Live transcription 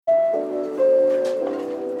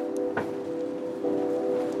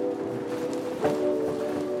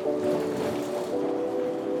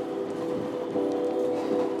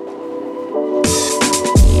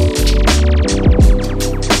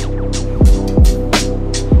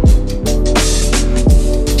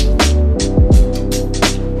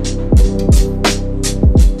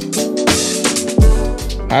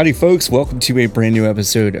Howdy, folks. Welcome to a brand new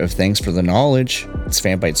episode of Thanks for the Knowledge. It's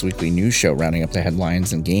Fanbyte's weekly news show rounding up the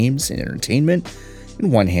headlines and games and entertainment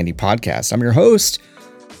in one handy podcast. I'm your host,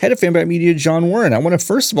 head of Fanbyte Media, John Warren. I want to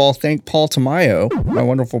first of all thank Paul Tamayo, my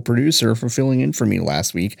wonderful producer, for filling in for me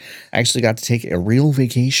last week. I actually got to take a real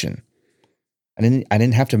vacation. I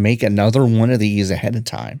didn't have to make another one of these ahead of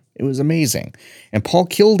time. It was amazing. And Paul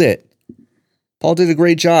killed it. Paul did a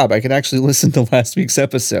great job. I could actually listen to last week's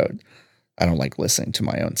episode. I don't like listening to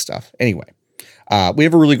my own stuff. Anyway, we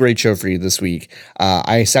have a really great show for you this week.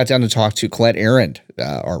 I sat down to talk to Colette Arend,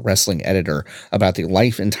 our wrestling editor, about the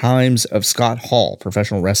life and times of Scott Hall,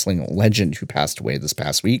 professional wrestling legend who passed away this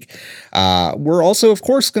past week. We're also, of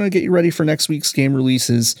course, going to get you ready for next week's game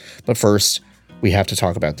releases. But first, we have to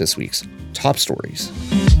talk about this week's top stories.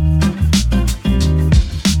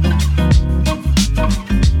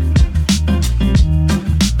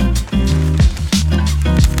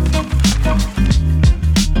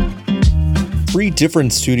 Three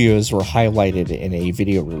different studios were highlighted in a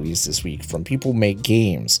video release this week from People Make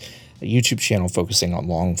Games, a YouTube channel focusing on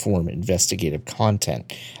long-form investigative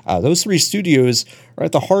content. Those three studios are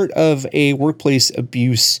at the heart of a workplace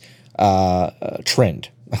abuse trend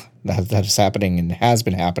that is happening and has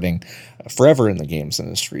been happening forever in the games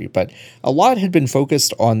industry. But a lot had been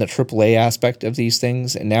focused on the AAA aspect of these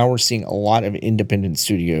things, and now we're seeing a lot of independent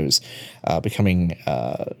studios becoming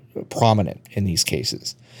prominent in these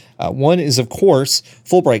cases. One is, of course,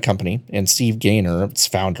 Fullbright Company, and Steve Gaynor, its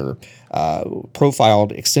founder,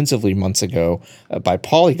 profiled extensively months ago by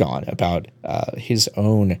Polygon about his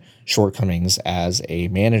own shortcomings as a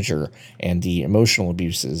manager and the emotional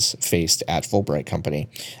abuses faced at Fullbright Company.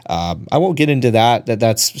 I won't get into that.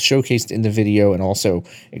 That's showcased in the video and also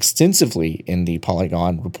extensively in the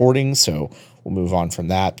Polygon reporting, so we'll move on from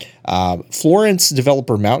that. Florence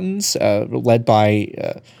Developer Mountains, led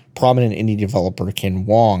by prominent indie developer Ken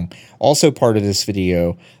Wong, also part of this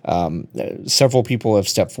video. Several people have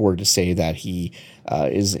stepped forward to say that he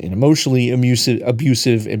is an emotionally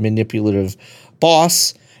abusive and manipulative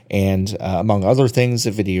boss. And among other things,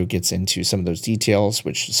 the video gets into some of those details,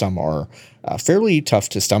 which some are fairly tough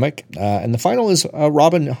to stomach. And the final is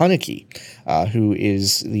Robin Hunicke, who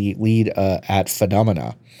is the lead at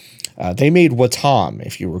Phenomena. They made Watam,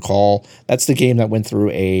 if you recall. That's the game that went through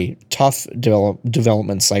a tough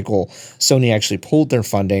development cycle. Sony actually pulled their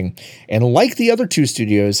funding. And like the other two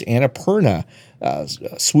studios, Annapurna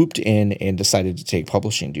swooped in and decided to take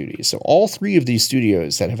publishing duties. So all three of these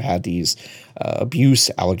studios that have had these abuse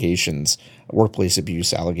allegations, workplace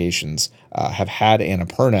abuse allegations, have had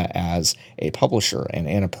Annapurna as a publisher. And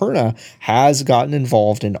Annapurna has gotten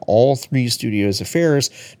involved in all three studios' affairs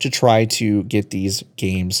to try to get these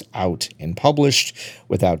games out and published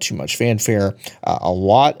without too much fanfare. A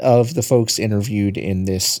lot of the folks interviewed in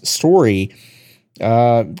this story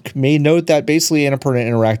made note that basically Annapurna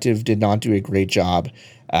Interactive did not do a great job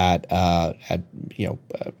at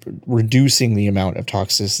reducing the amount of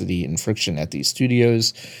toxicity and friction at these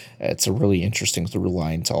studios. It's a really interesting through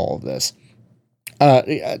line to all of this.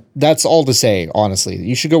 That's all to say, honestly.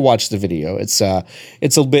 You should go watch the video. It's a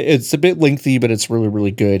bit lengthy, but it's really,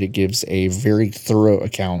 really good. It gives a very thorough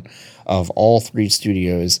account of all three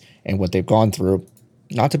studios and what they've gone through.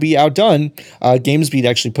 Not to be outdone, GamesBeat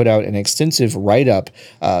actually put out an extensive write-up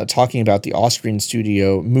talking about the Austrian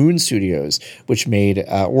studio Moon Studios, which made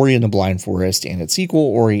Ori and the Blind Forest and its sequel,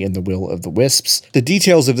 Ori and the Will of the Wisps. The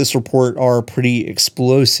details of this report are pretty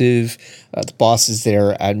explosive. The bosses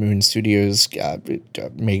there at Moon Studios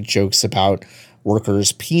make jokes about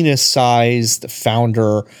workers' penis size. The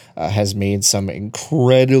founder has made some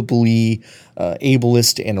incredibly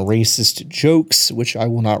ableist and racist jokes, which I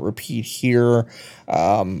will not repeat here.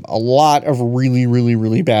 A lot of really, really,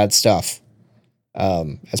 really bad stuff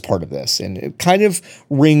as part of this. And it kind of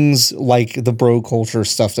rings like the bro culture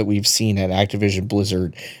stuff that we've seen at Activision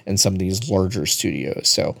Blizzard and some of these larger studios.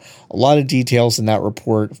 So a lot of details in that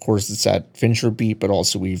report. Of course, it's at VentureBeat, but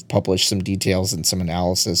also we've published some details and some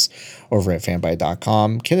analysis over at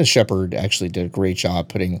fanbyte.com. Kenneth Shepard actually did a great job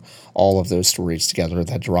putting all of those stories together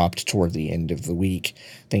that dropped toward the end of the week.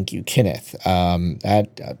 Thank you, Kenneth.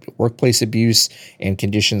 Workplace abuse and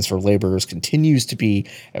conditions for laborers continues to be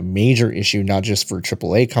a major issue, not just for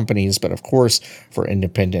AAA companies, but of course for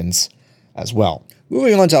independents as well.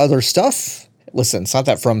 Moving on to other stuff. Listen, it's not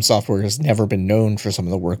that From Software has never been known for some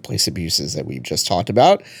of the workplace abuses that we've just talked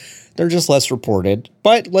about. They're just less reported.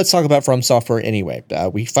 But let's talk about From Software anyway.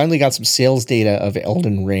 We finally got some sales data of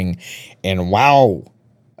Elden Ring, and wow,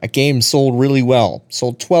 A game sold really well,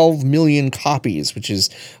 sold 12 million copies, which is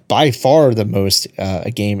by far the most a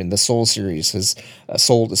game in the Soul series has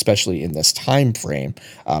sold, especially in this time frame.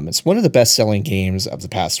 It's one of the best-selling games of the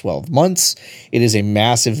past 12 months. It is a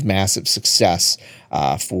massive, massive success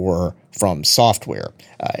from Software.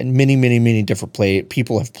 And many different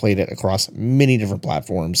people have played it across many different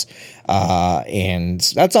platforms. And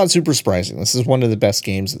that's not super surprising. This is one of the best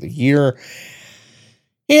games of the year.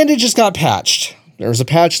 And it just got patched. There was a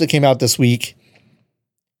patch that came out this week,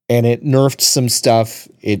 and it nerfed some stuff.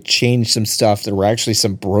 It changed some stuff. There were actually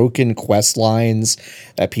some broken quest lines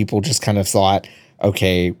that people just kind of thought,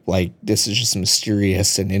 okay, like this is just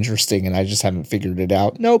mysterious and interesting, and I just haven't figured it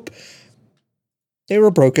out. Nope. They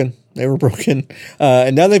were broken.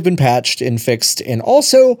 And now they've been patched and fixed. And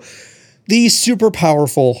also the super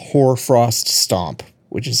powerful Hoarfrost Stomp,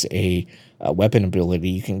 which is a weapon ability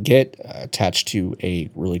you can get attached to a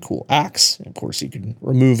really cool axe. And of course, you can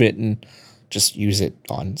remove it and just use it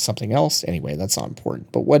on something else. Anyway, that's not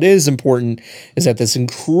important. But what is important is that this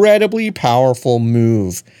incredibly powerful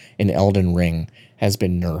move in Elden Ring has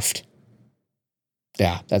been nerfed.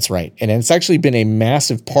 Yeah, that's right. And it's actually been a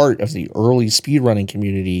massive part of the early speedrunning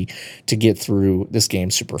community to get through this game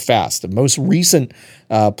super fast. The most recent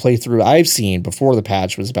playthrough I've seen before the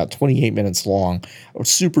patch was about 28 minutes long, a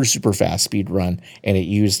super fast speedrun, and it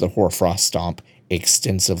used the Hoarfrost Stomp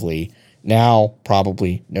extensively. Now,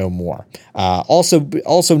 probably no more. Also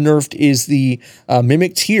nerfed is the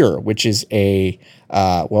Mimic Tear, which is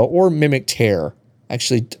or Mimic Tear.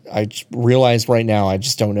 Actually, I realized right now I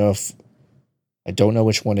don't know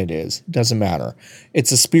which one it is. Doesn't matter.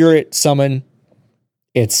 It's a spirit summon.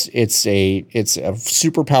 It's a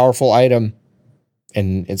super powerful item,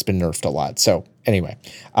 and it's been nerfed a lot. So anyway,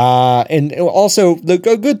 and also the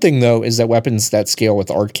good thing though is that weapons that scale with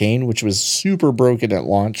Arcane, which was super broken at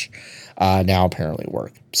launch, now apparently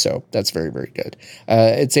work. So that's very good.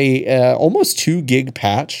 It's a almost 2 gig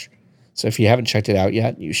patch. So if you haven't checked it out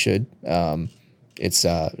yet, you should. It's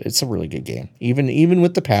a really good game. Even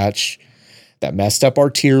with the patch that messed up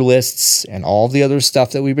our tier lists and all the other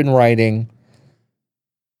stuff that we've been writing,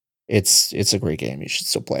 it's a great game. You should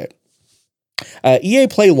still play it. EA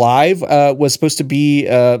Play Live was supposed to be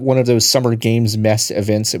one of those summer games mess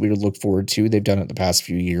events that we would look forward to. They've done it the past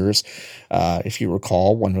few years. If you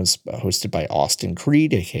recall, one was hosted by Austin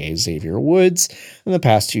Creed, aka Xavier Woods. And the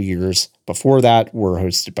past 2 years before that were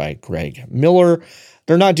hosted by Greg Miller.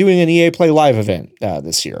 They're not doing an EA Play Live event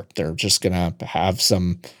this year. They're just going to have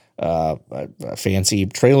some fancy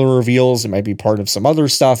trailer reveals. It might be part of some other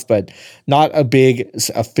stuff, but not a big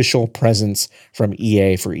official presence from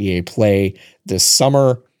EA for EA Play this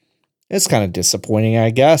summer. It's kind of disappointing,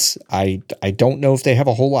 I guess. I don't know if they have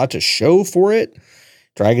a whole lot to show for it.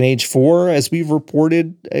 Dragon Age 4, as we've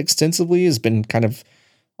reported extensively, has been kind of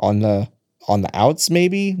on the outs,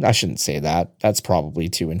 maybe. I shouldn't say that. That's probably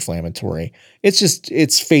too inflammatory.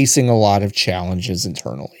 It's facing a lot of challenges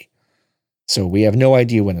internally. So we have no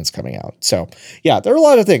idea when it's coming out. So yeah, there are a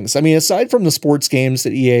lot of things. I mean, aside from the sports games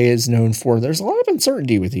that EA is known for, there's a lot of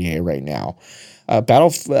uncertainty with EA right now.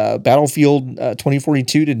 Battlefield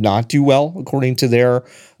 2042 did not do well, according to their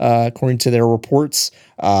reports.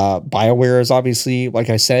 BioWare is obviously, like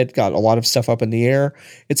I said, got a lot of stuff up in the air.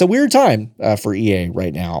 It's a weird time for EA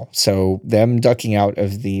right now. So them ducking out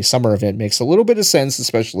of the summer event makes a little bit of sense,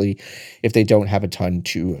 especially if they don't have a ton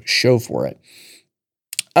to show for it.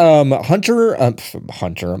 Monster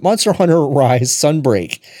Hunter Rise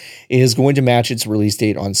Sunbreak is going to match its release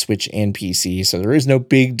date on Switch and PC, so there is no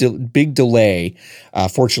big delay.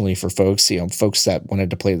 Fortunately for folks, folks that wanted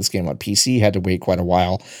to play this game on PC had to wait quite a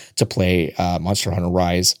while to play Monster Hunter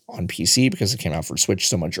Rise on PC because it came out for Switch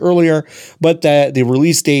so much earlier. But the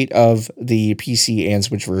release date of the PC and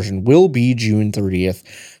Switch version will be June 30th,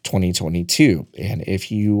 2022. And if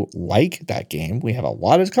you like that game, we have a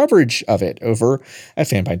lot of coverage of it over at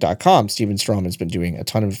fanbyte.com. Steven Strom has been doing a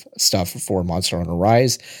ton of stuff for Monster Hunter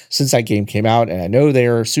Rise since that game came out, and I know they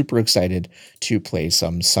are super excited to play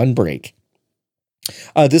some Sunbreak.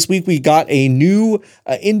 This week we got a new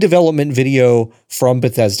in-development video from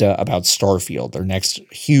Bethesda about Starfield, their next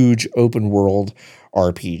huge open-world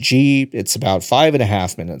RPG. It's about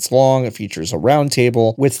 5.5 minutes long. It features a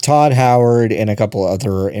roundtable with Todd Howard and a couple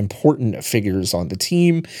other important figures on the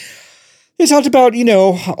team. They talked about,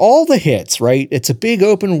 all the hits, right? It's a big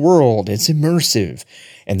open world. It's immersive.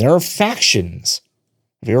 And there are factions.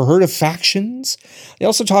 Have you ever heard of factions? They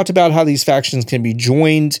also talked about how these factions can be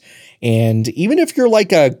joined. And even if you're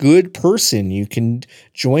like a good person, you can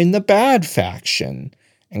join the bad faction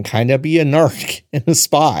and kind of be a narc and a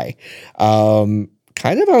spy. Kind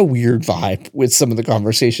kind of a weird vibe with some of the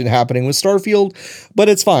conversation happening with Starfield, but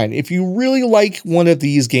it's fine. If you really like one of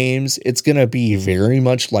these games, it's going to be very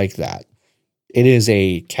much like that. It is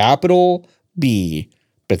a capital B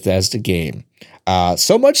Bethesda game.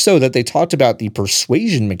 So much so that they talked about the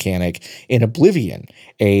persuasion mechanic in Oblivion,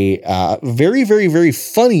 a very, very, very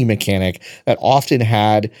funny mechanic that often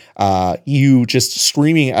had you just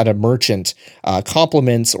screaming at a merchant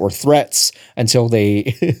compliments or threats until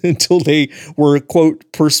they until they were,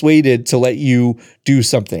 quote, persuaded to let you do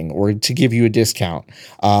something or to give you a discount.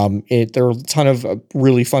 There are a ton of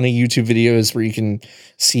really funny YouTube videos where you can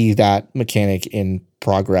see that mechanic in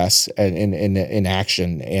progress and in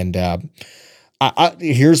action. And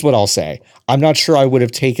here's what I'll say. I'm not sure I would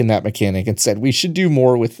have taken that mechanic and said, we should do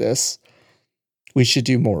more with this. We should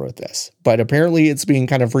do more with this. But apparently it's being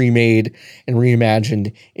kind of remade and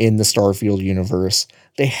reimagined in the Starfield universe.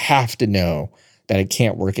 They have to know that it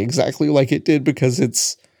can't work exactly like it did because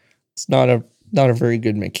it's not a very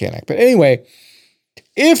good mechanic. But anyway,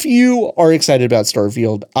 if you are excited about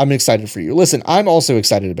Starfield, I'm excited for you. Listen, I'm also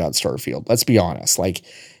excited about Starfield. Let's be honest. Like,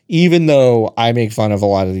 even though I make fun of a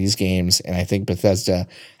lot of these games, and I think Bethesda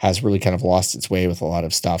has really kind of lost its way with a lot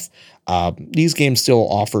of stuff, these games still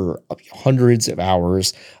offer hundreds of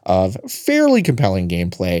hours of fairly compelling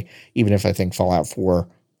gameplay, even if I think Fallout 4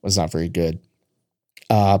 was not very good.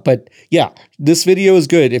 But yeah, this video is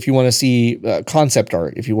good if you want to see concept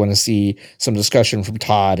art, if you want to see some discussion from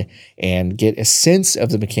Todd and get a sense of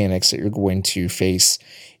the mechanics that you're going to face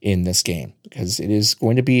in this game, because it is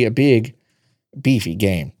going to be a big, beefy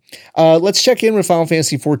game. Let's check in with Final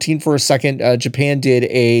Fantasy XIV for a second. Japan did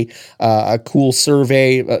a cool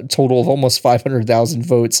survey. A total of almost 500,000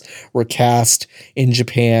 votes were cast in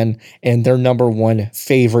Japan, and their number one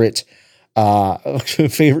favorite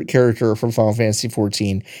character from Final Fantasy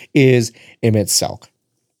XIV is Emmett Selk,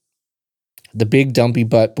 the big dumpy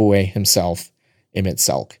butt boy himself, Emmett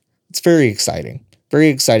Selk. It's very exciting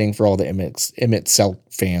for all the Emmett Selk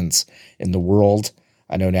fans in the world.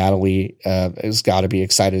 I know Natalie has got to be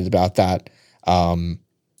excited about that.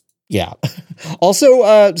 Yeah.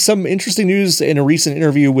 Also, some interesting news in a recent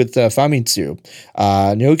interview with Famitsu.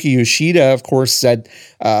 Naoki Yoshida, of course, said,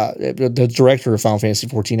 the director of Final Fantasy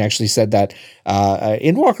XIV actually said that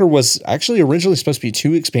Endwalker was actually originally supposed to be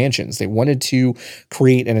 2 expansions. They wanted to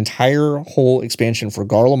create an entire whole expansion for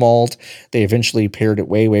Garlemald. They eventually pared it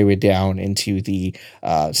way, way, way down into the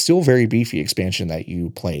still very beefy expansion that you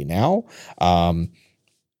play now.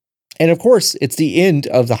 And of course, it's the end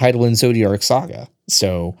of the Hydaelyn Zodiark saga.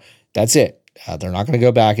 So that's it. They're not going to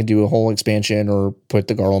go back and do a whole expansion or put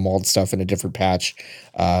the Garlemald stuff in a different patch.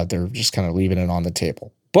 They're just kind of leaving it on the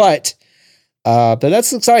table. But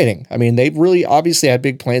that's exciting. I mean, they really obviously had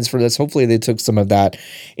big plans for this. Hopefully they took some of that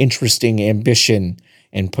interesting ambition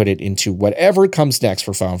and put it into whatever comes next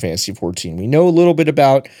for Final Fantasy XIV. We know a little bit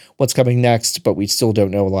about what's coming next, but we still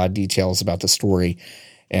don't know a lot of details about the story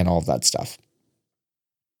and all of that stuff.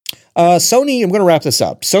 Sony, I'm going to wrap this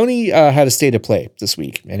up. Sony had a state of play this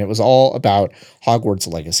week, and it was all about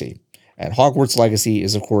Hogwarts Legacy. And Hogwarts Legacy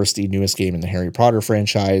is, of course, the newest game in the Harry Potter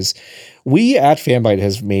franchise. We at Fanbyte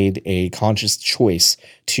has made a conscious choice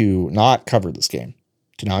to not cover this game,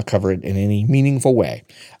 to not cover it in any meaningful way.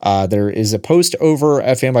 There is a post over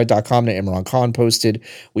at fanbyte.com that Imran Khan posted.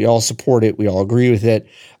 We all support it. We all agree with it.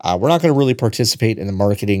 We're not going to really participate in the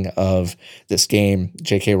marketing of this game.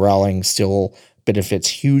 J.K. Rowling still benefits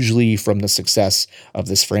hugely from the success of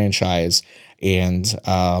this franchise. And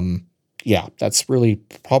yeah, that's really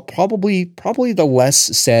probably the less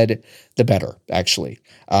said, the better, actually.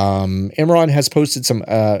 Imran has posted some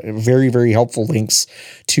very, very helpful links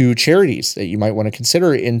to charities that you might want to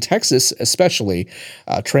consider in Texas, especially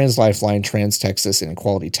Trans Lifeline, Trans Texas, and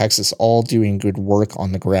Equality Texas, all doing good work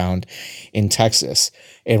on the ground in Texas.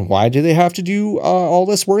 And why do they have to do all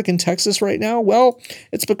this work in Texas right now? Well,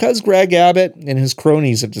 it's because Greg Abbott and his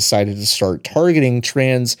cronies have decided to start targeting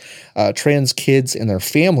trans kids and their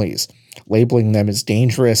families, labeling them as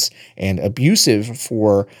dangerous and abusive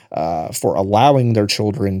for allowing their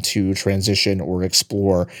children to transition or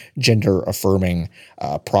explore gender-affirming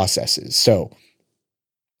processes. So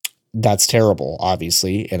that's terrible,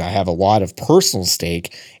 obviously, and I have a lot of personal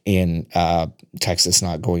stake in Texas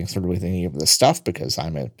not going through with any of this stuff because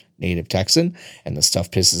I'm a native Texan, and the stuff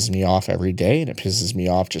pisses me off every day, and it pisses me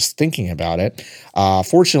off just thinking about it.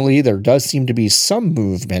 Fortunately, there does seem to be some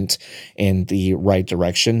movement in the right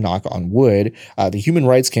direction, knock on wood. The Human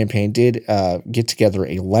Rights Campaign did get together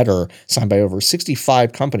a letter signed by over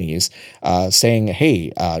 65 companies saying,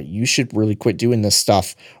 hey, you should really quit doing this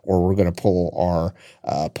stuff, or we're going to pull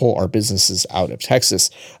our businesses out of Texas.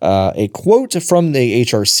 A quote from the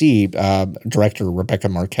HRC director, Rebecca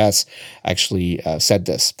Marquez, actually said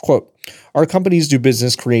this, quote, "Our companies do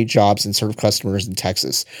business, create jobs, and serve customers in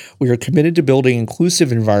Texas. We are committed to building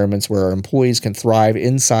inclusive environments where our employees can thrive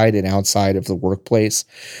inside and outside of the workplace.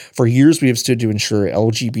 For years, we have stood to ensure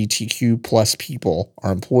LGBTQ plus people,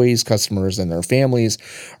 our employees, customers, and their families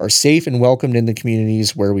are safe and welcomed in the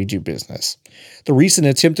communities where we do business. The recent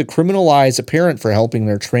attempt to criminalize a parent for helping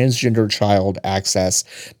their transgender child access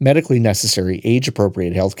medically necessary,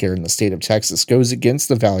 age-appropriate healthcare in the state of Texas goes against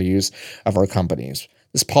the values of our companies.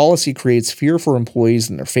 This policy creates fear for employees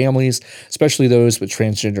and their families, especially those with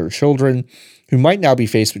transgender children, who might now be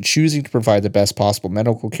faced with choosing to provide the best possible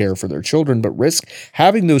medical care for their children, but risk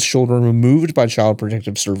having those children removed by Child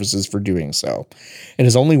Protective Services for doing so. It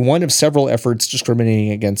is only one of several efforts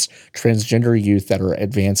discriminating against transgender youth that are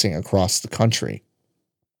advancing across the country.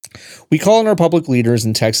 We call on our public leaders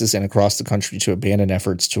in Texas and across the country to abandon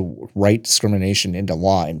efforts to write discrimination into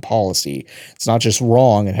law and policy. It's not just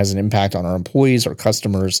wrong, it has an impact on our employees, our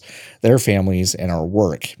customers, their families, and our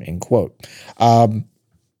work," end quote.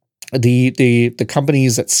 The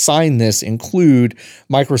companies that sign this include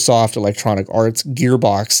Microsoft, Electronic Arts,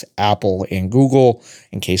 Gearbox, Apple, and Google,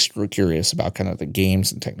 in case you're curious about kind of the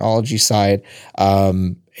games and technology side.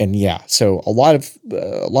 And yeah, so a lot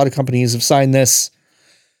of companies have signed this,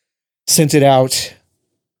 sent it out.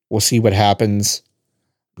 We'll see what happens.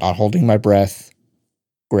 Not holding my breath.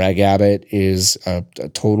 Greg Abbott is a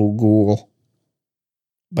total ghoul.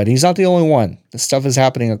 But he's not the only one. This stuff is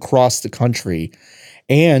happening across the country.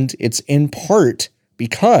 And it's in part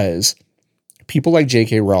because people like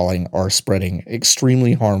J.K. Rowling are spreading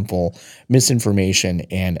extremely harmful misinformation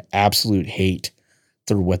and absolute hate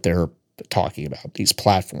through what they're talking about. These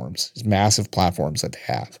platforms, these massive platforms that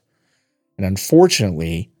they have. And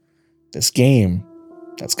unfortunately, this game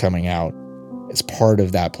that's coming out is part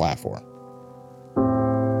of that platform.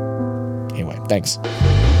 Anyway, thanks.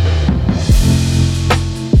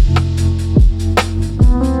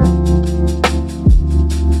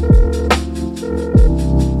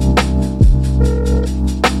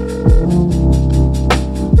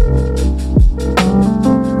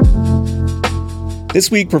 This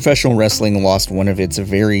week, professional wrestling lost one of its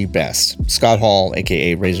very best. Scott Hall,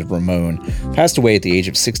 aka Razor Ramon, passed away at the age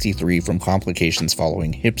of 63 from complications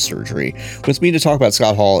following hip surgery. With me to talk about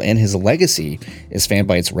Scott Hall and his legacy is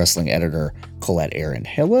Fanbyte's wrestling editor, Colette Aaron.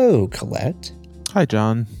 Hello, Colette. Hi,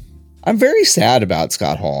 John. I'm very sad about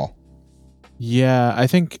Scott Hall. Yeah, I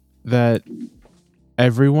think that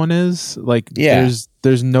everyone is. Like, yeah.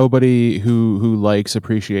 there's nobody who likes,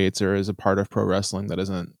 appreciates, or is a part of pro wrestling that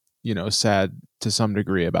isn't, sad to some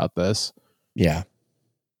degree about this. Yeah.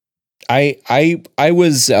 I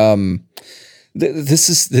was this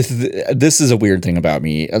is a weird thing about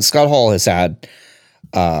me. Scott Hall has had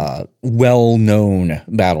well-known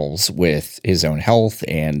battles with his own health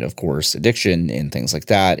and, of course, addiction and things like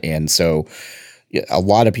that. And so a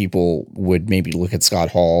lot of people would maybe look at Scott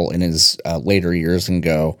Hall in his later years and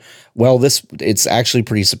go, well, it's actually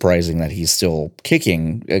pretty surprising that he's still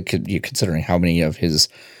kicking, considering how many of his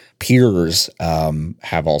peers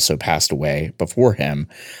have also passed away before him.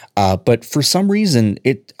 But for some reason,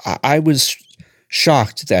 I was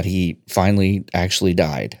shocked that he finally actually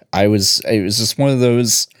died. It was just one of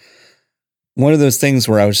those things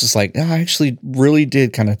where I was just like, I actually really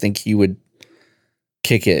did kind of think he would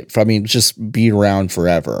kick it. I mean, just be around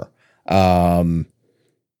forever.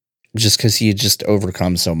 Just because he had just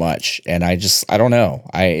overcome so much. And I don't know.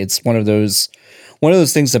 It's one of those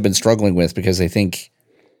things I've been struggling with, because I think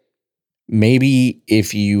maybe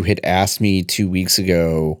if you had asked me 2 weeks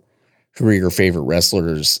ago, who are your favorite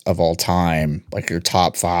wrestlers of all time, like your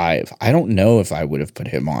top 5, I don't know if I would have put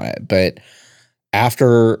him on it. But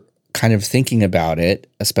after kind of thinking about it,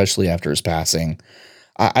 especially after his passing,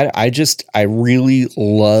 I really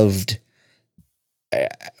loved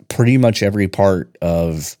pretty much every part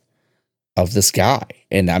of this guy.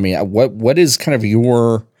 And I mean, what is kind of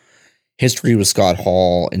your history with Scott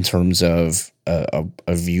Hall in terms of a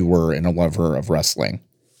viewer and a lover of wrestling?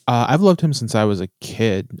 I've loved him since I was a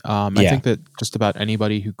kid. I think that just about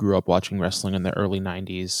anybody who grew up watching wrestling in the early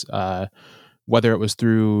 90s whether it was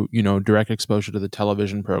through, direct exposure to the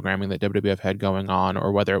television programming that WWF had going on,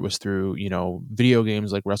 or whether it was through, video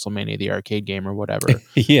games like WrestleMania, the arcade game or whatever.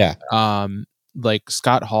 Yeah. Like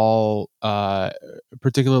Scott Hall,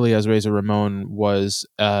 particularly as Razor Ramon, was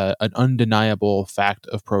an undeniable fact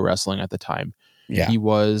of pro wrestling at the time. Yeah. He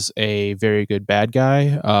was a very good bad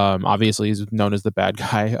guy. Obviously, he's known as the bad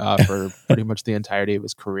guy for pretty much the entirety of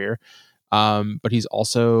his career. But he's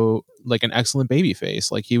also like an excellent babyface.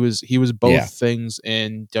 Like he was both things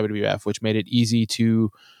in WWF, which made it easy to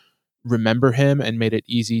remember him and made it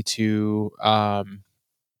easy to,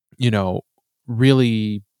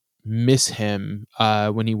 really miss him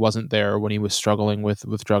when he wasn't there, when he was struggling with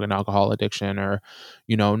drug and alcohol addiction, or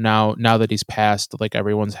now that he's passed, like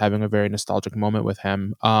everyone's having a very nostalgic moment with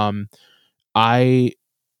him. I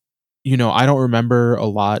don't remember a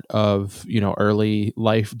lot of early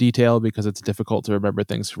life detail because it's difficult to remember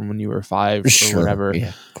things from when you were 5 or whatever. Yeah,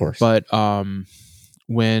 of course. But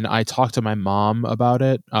when I talked to my mom about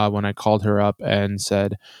it, when I called her up and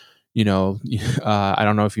said, I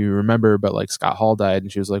don't know if you remember, but like Scott Hall died,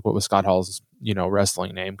 and she was like, "What was Scott Hall's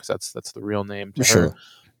wrestling name?" Because that's the real name to her.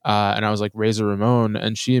 And I was like, Razor Ramon,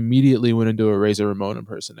 and she immediately went into a Razor Ramon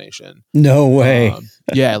impersonation. No way.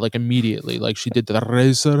 Yeah, like immediately, like she did the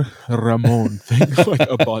Razor Ramon thing like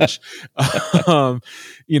a bunch. And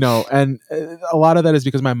a lot of that is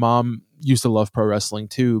because my mom used to love pro wrestling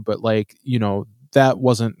too, but like that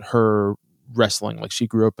wasn't her wrestling. Like she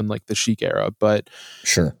grew up in like the Chic era, but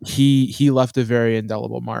sure, he left a very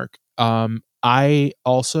indelible mark. I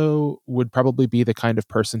also would probably be the kind of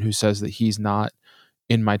person who says that he's not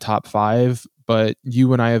in my top 5, but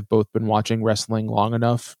you and I have both been watching wrestling long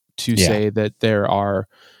enough to say that there are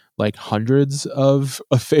like hundreds of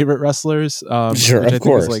favorite wrestlers. Sure, which I of think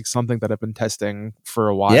course. is like something that I've been testing for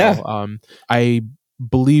a while. Yeah. I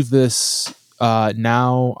believe this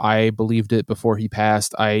now. I believed it before he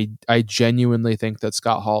passed. I genuinely think that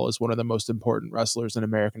Scott Hall is one of the most important wrestlers in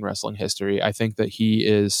American wrestling history. I think that he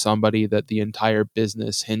is somebody that the entire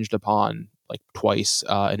business hinged upon like twice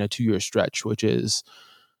in a 2-year stretch, which is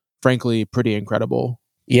frankly pretty incredible.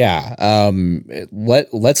 Yeah.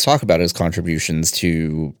 Let's talk about his contributions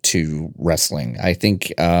to wrestling. I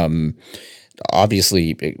think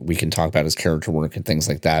obviously we can talk about his character work and things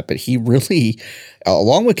like that, but he really,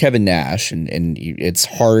 along with Kevin Nash, and it's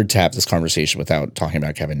hard to have this conversation without talking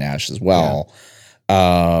about Kevin Nash as well.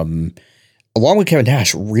 Yeah. Along with Kevin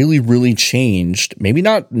Nash, really changed. Maybe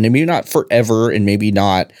not forever, and maybe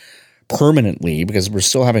not permanently, because we're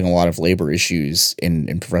still having a lot of labor issues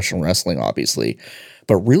in professional wrestling, obviously,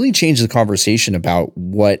 but really changed the conversation about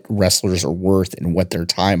what wrestlers are worth and what their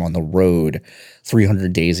time on the road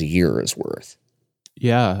 300 days a year is worth.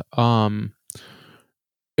 Yeah.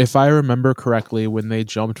 If I remember correctly, when they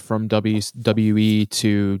jumped from WWE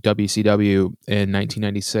to WCW in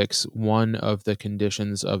 1996, one of the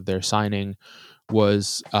conditions of their signing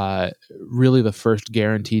was really the first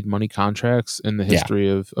guaranteed money contracts in the history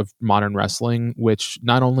of modern wrestling, which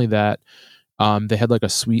not only that, they had like a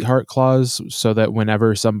sweetheart clause so that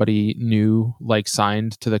whenever somebody new like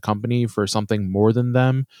signed to the company for something more than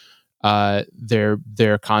them,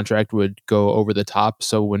 their contract would go over the top.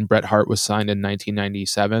 So when Bret Hart was signed in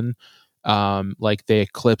 1997, like they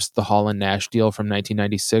eclipsed the Hall and Nash deal from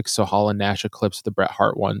 1996. So Hall and Nash eclipsed the Bret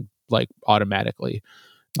Hart one like automatically.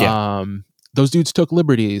 Yeah. Those dudes took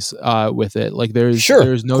liberties with it. Like there's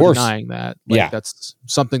no denying that. Like that's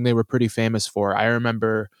something they were pretty famous for. I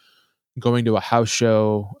remember going to a house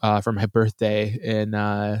show for my birthday in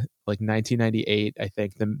like 1998. I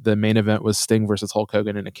think the main event was Sting versus Hulk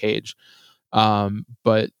Hogan in a cage.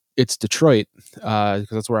 But it's Detroit because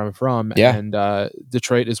that's where I'm from. Yeah. And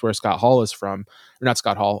Detroit is where Scott Hall is from, or not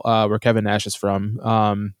Scott Hall, where Kevin Nash is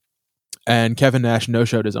from. And Kevin Nash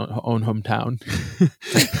no-showed his own hometown.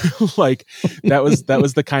 Like that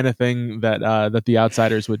was the kind of thing that the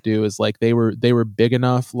Outsiders would do. Is like they were big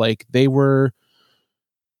enough, like they were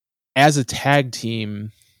as a tag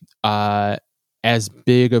team, as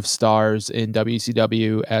big of stars in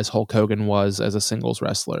WCW as Hulk Hogan was as a singles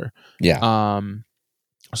wrestler. Yeah.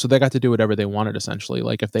 So they got to do whatever they wanted, essentially.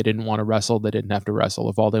 Like if they didn't want to wrestle, they didn't have to wrestle.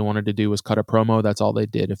 If all they wanted to do was cut a promo, that's all they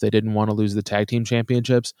did. If they didn't want to lose the tag team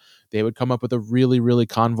championships, they would come up with a really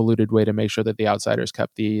convoluted way to make sure that the Outsiders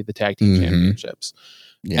kept the tag team championships.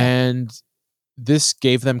 Yeah. And this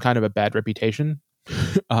gave them kind of a bad reputation,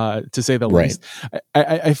 to say the least.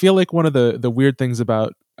 I feel like one of the weird things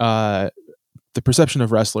about the perception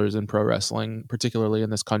of wrestlers in pro wrestling, particularly in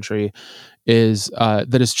this country, is that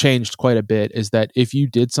has changed quite a bit. Is that if you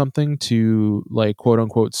did something to like quote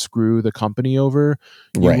unquote screw the company over,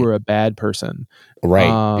 you were a bad person.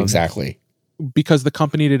 Right. Exactly. because the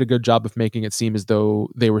company did a good job of making it seem as though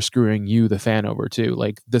they were screwing you, the fan, over too.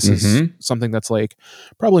 Like this is something that's like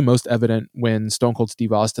probably most evident when Stone Cold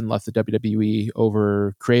Steve Austin left the WWE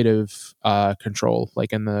over creative control,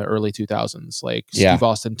 like in the early 2000s. Like Steve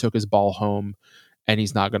Austin took his ball home and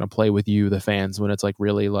he's not going to play with you, the fans, when it's like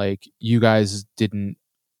really like you guys didn't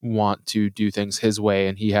want to do things his way,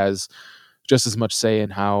 and he has just as much say in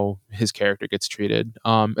how his character gets treated.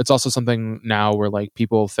 It's also something now where like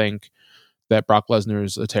people think that Brock Lesnar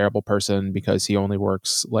is a terrible person because he only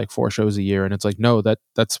works like 4 shows a year. And it's like, no,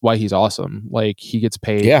 that's why he's awesome. Like he gets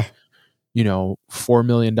paid, $4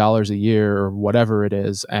 million a year or whatever it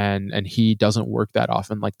is. And he doesn't work that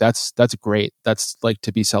often. Like that's great. That's like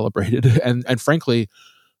to be celebrated. And frankly,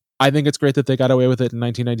 I think it's great that they got away with it in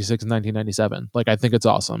 1996 and 1997. Like, I think it's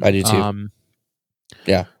awesome. I do too.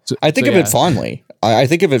 I think of it fondly. I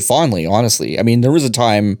think of it fondly, honestly. I mean, there was a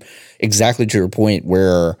time, exactly to your point,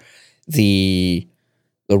 where the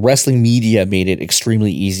wrestling media made it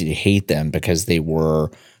extremely easy to hate them because they were,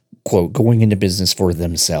 quote, going into business for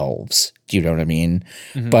themselves. Do you know what I mean?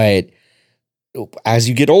 Mm-hmm. But as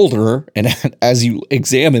you get older and as you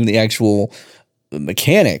examine the actual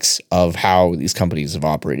mechanics of how these companies have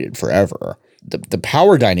operated forever, the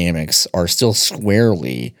power dynamics are still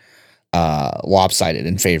squarely lopsided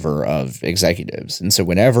in favor of executives. And so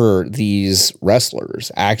whenever these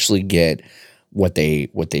wrestlers actually get what they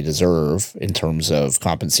deserve in terms of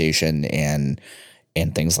compensation and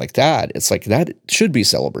things like that, it's like that should be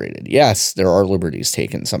celebrated. Yes, there are liberties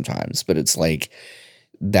taken sometimes, but it's like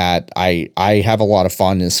that I have a lot of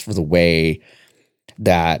fondness for the way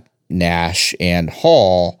that Nash and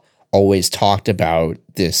Hall always talked about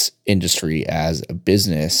this industry as a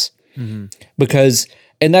business, because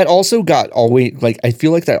and that also got always, like, I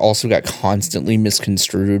feel like that also got constantly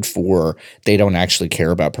misconstrued for they don't actually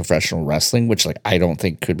care about professional wrestling, which, like, I don't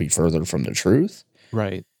think could be further from the truth.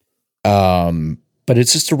 Right. But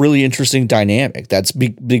it's just a really interesting dynamic that's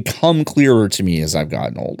become clearer to me as I've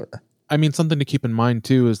gotten older. I mean, something to keep in mind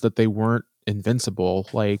too is that they weren't invincible.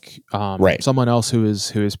 Like, someone else who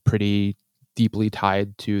is pretty deeply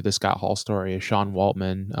tied to the Scott Hall story is Sean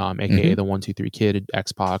Waltman, aka the 1-2-3 Kid,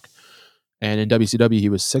 X-Pac. And in WCW, he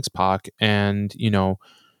was 6-Pac. And,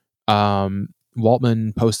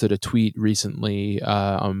 Waltman posted a tweet recently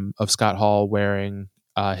of Scott Hall wearing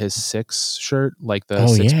his 6 shirt, like the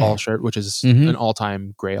 6-ball shirt, which is an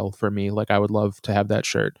all-time grail for me. Like, I would love to have that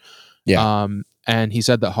shirt. Yeah. And he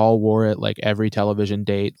said that Hall wore it like every television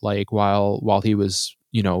date, like while he was,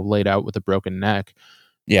 laid out with a broken neck.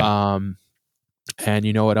 Yeah. And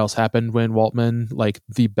you know what else happened when Waltman, like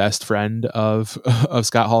the best friend of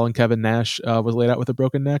Scott Hall and Kevin Nash, was laid out with a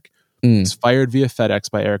broken neck? Was fired via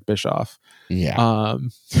FedEx by Eric Bischoff. Yeah.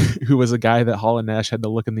 Who was a guy that Hall and Nash had to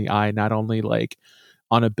look in the eye, not only like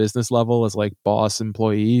on a business level as like boss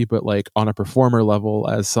employee, but like on a performer level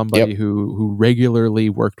as somebody who regularly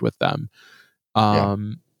worked with them.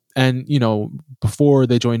 And, before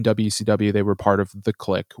they joined WCW, they were part of the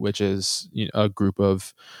Clique, which is a group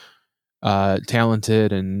of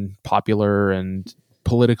talented and popular and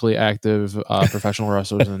politically active professional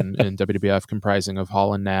wrestlers in WWF, comprising of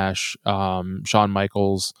Hall and Nash, Shawn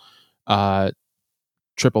Michaels,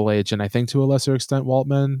 Triple H, and I think to a lesser extent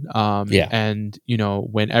Waltman. And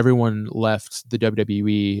when everyone left the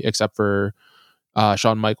WWE except for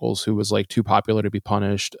Shawn Michaels, who was like too popular to be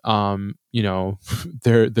punished,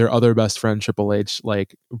 their other best friend Triple H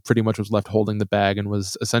like pretty much was left holding the bag and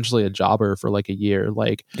was essentially a jobber for like a year.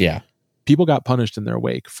 Like, people got punished in their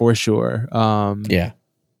wake for sure.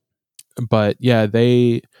 But yeah,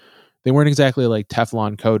 they weren't exactly like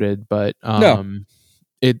Teflon coated, but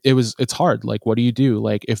it's hard. Like, what do you do?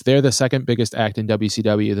 Like, if they're the second biggest act in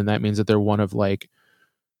WCW, then that means that they're one of like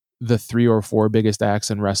the 3 or 4 biggest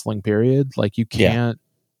acts in wrestling, period. Like, you can't,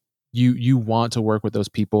 you want to work with those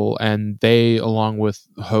people, and they, along with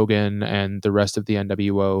Hogan and the rest of the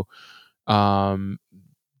NWO,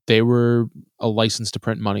 they were a license to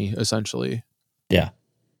print money, essentially. Yeah.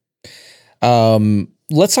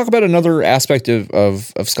 Let's talk about another aspect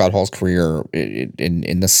of Scott Hall's career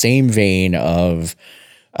in the same vein of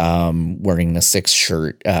wearing the 6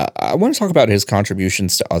 shirt. I want to talk about his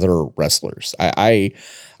contributions to other wrestlers. I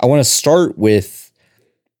want to start with,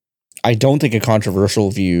 I don't think a controversial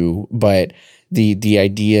view, but the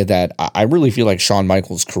idea that I really feel like Shawn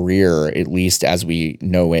Michaels' career, at least as we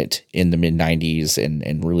know it in the mid-90s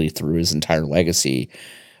and really through his entire legacy,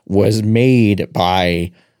 was made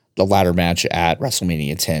by the ladder match at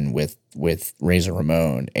WrestleMania 10 with Razor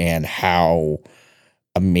Ramon, and how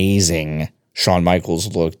amazing Shawn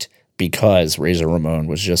Michaels looked because Razor Ramon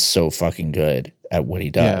was just so fucking good at what he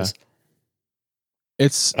does.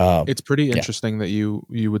 It's pretty interesting that you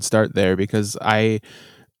would start there, because I've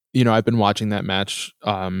been watching that match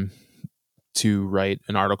to write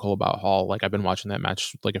an article about Hall. Like, I've been watching that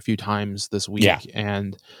match like a few times this week. Yeah.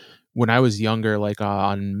 And when I was younger, like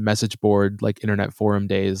on message board, like internet forum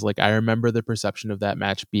days, like I remember the perception of that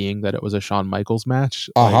match being that it was a Shawn Michaels match.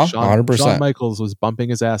 Like 100%. Shawn Michaels was bumping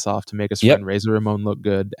his ass off to make his friend Razor Ramon look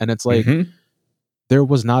good. And it's like, there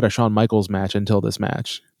was not a Shawn Michaels match until this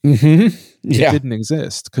match. It didn't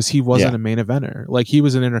exist because he wasn't a main eventer. Like, he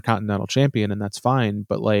was an Intercontinental Champion, and that's fine.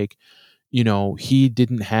 But like, he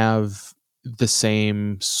didn't have the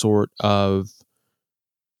same sort of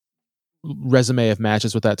resume of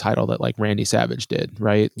matches with that title that like Randy Savage did,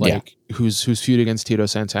 right? Like, whose feud against Tito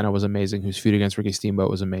Santana was amazing, whose feud against Ricky Steamboat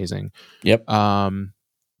was amazing.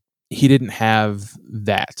 He didn't have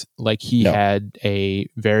that. Like, he had a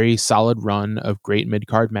very solid run of great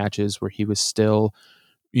mid-card matches where he was still,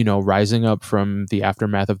 rising up from the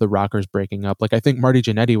aftermath of the Rockers breaking up. Like, I think Marty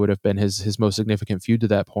Jannetty would have been his most significant feud to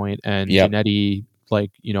that point, and Jannetty,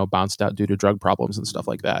 like, bounced out due to drug problems and stuff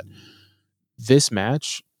like that. This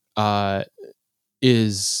match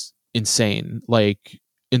is insane, like,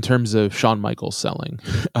 in terms of Shawn Michaels selling.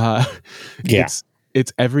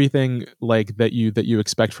 It's everything like that you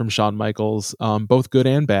expect from Shawn Michaels, both good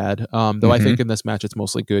and bad. Though I think in this match it's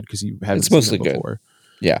mostly good because you haven't seen it before.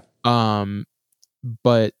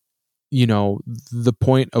 But the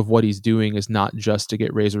point of what he's doing is not just to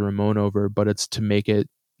get Razor Ramon over, but it's to make it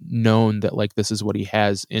known that like this is what he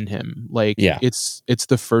has in him. Like, it's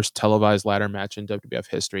the first televised ladder match in WWF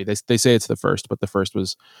history. They say it's the first, but the first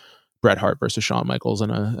was Bret Hart versus Shawn Michaels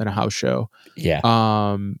in a house show.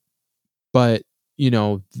 But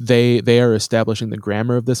they are establishing the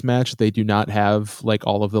grammar of this match. They do not have like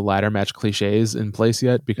all of the ladder match cliches in place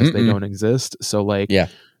yet because they don't exist. So like,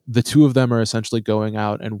 the two of them are essentially going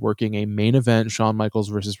out and working a main event Shawn Michaels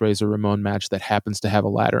versus Razor Ramon match that happens to have a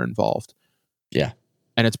ladder involved.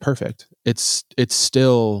 And it's perfect. It's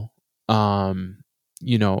still,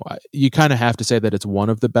 you kind of have to say that it's one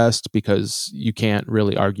of the best because you can't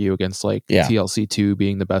really argue against like TLC 2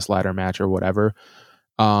 being the best ladder match or whatever.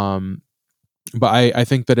 But I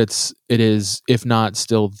think that it is, if not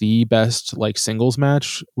still the best like singles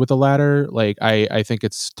match with a ladder. Like, I think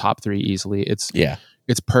it's top 3 easily.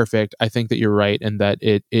 It's perfect. I think that you're right, and that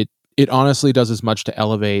it honestly does as much to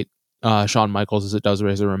elevate Shawn Michaels as it does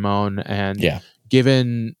Razor Ramon. And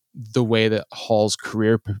given the way that Hall's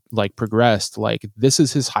career like progressed, like this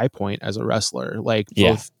is his high point as a wrestler, like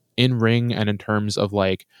both in ring and in terms of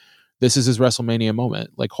like, this is his WrestleMania moment,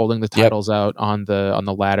 like holding the titles out on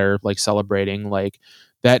the ladder, like celebrating, like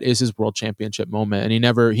that is his world championship moment. And he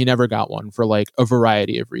never got one for like a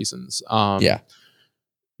variety of reasons.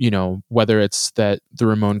 Whether it's that the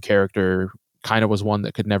Ramon character kind of was one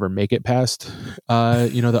that could never make it past,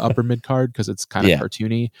 the upper mid card because it's kind of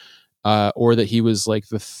cartoony, or that he was like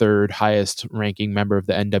the third highest ranking member of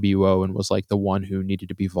the NWO and was like the one who needed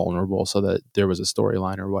to be vulnerable so that there was a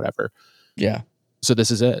storyline or whatever. So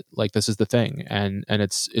this is it. Like, this is the thing, and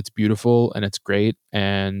it's beautiful and it's great.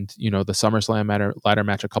 And the SummerSlam ladder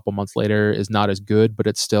match a couple months later is not as good, but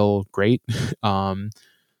it's still great.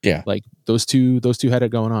 Like those two had it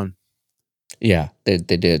going on. They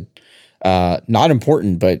did. Not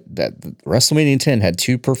important, but that WrestleMania 10 had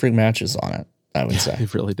 2 perfect matches on it, I would say.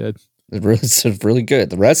 It really did. It's really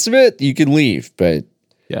good. The rest of it you can leave, but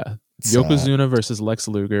Yokozuna versus Lex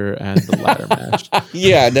Luger and the ladder match.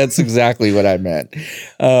 That's exactly what I meant.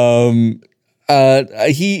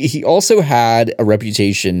 He also had a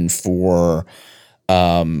reputation for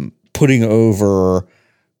putting over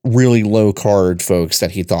really low card folks that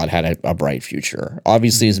he thought had a bright future.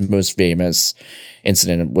 Obviously, his most famous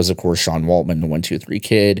incident was, of course, Sean Waltman, the 1-2-3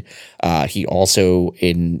 Kid. He also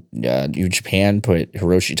in New Japan put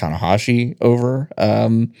Hiroshi Tanahashi over.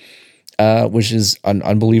 Which is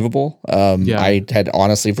unbelievable. I had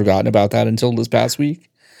honestly forgotten about that until this past week.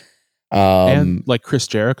 And like Chris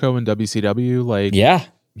Jericho in WCW, like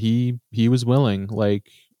he was willing. Like,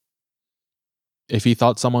 if he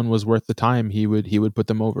thought someone was worth the time, he would put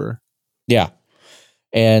them over.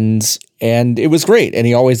 And it was great. And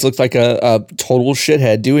he always looked like a total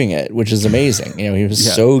shithead doing it, which is amazing. He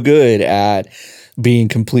was so good at being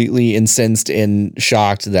completely incensed and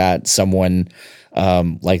shocked that someone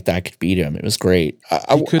like that could beat him. It was great.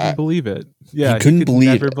 He couldn't believe it. He couldn't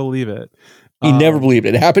believe it. He never believed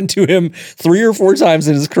it. It happened to him 3 or 4 times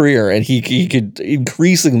in his career, and he could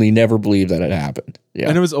increasingly never believe that it happened.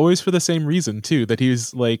 And it was always for the same reason too, that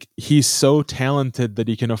he's so talented that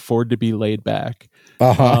he can afford to be laid back.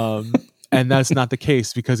 And that's not the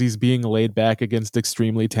case because he's being laid back against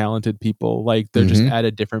extremely talented people. Like they're just at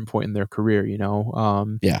a different point in their career, you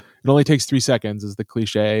know? Yeah. It only takes 3 seconds is the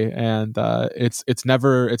cliche. And it's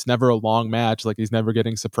never a long match. Like he's never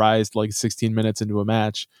getting surprised like 16 minutes into a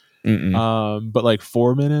match. But like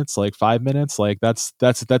 4 minutes, like 5 minutes, like that's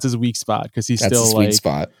his weak spot because he's That's still a sweet like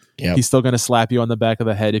spot. Yep. he's still gonna slap you on the back of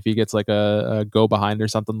the head if he gets like a go behind or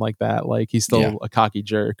something like that. Like he's still a cocky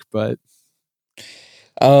jerk, but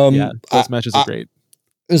those matches are great.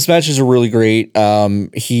 Those matches are really great.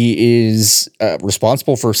 He is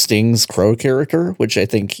responsible for Sting's Crow character, which I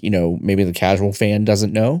think, you know, maybe the casual fan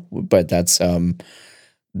doesn't know, but that's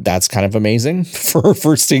kind of amazing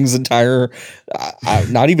for Sting's entire,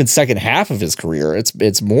 not even second half of his career.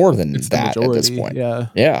 It's more than that at this point.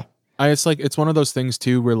 Yeah. It's one of those things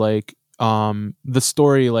too, where like, the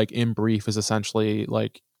story, like in brief, is essentially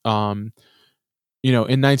like, you know,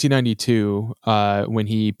 in 1992, when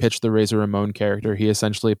he pitched the Razor Ramon character, he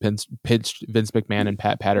essentially pitched Vince McMahon and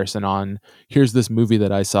Pat Patterson on, here's this movie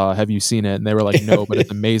that I saw. Have you seen it? And they were like, no, but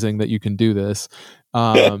it's amazing that you can do this.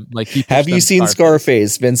 Like, have you seen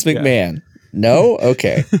Scarface, Vince McMahon? Yeah. No?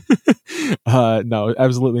 Okay. No,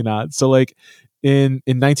 absolutely not. So like in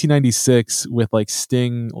 1996, with like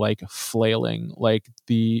Sting like flailing, like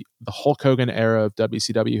the Hulk Hogan era of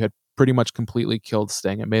WCW had pretty much completely killed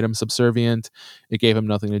Sting. It made him subservient. It gave him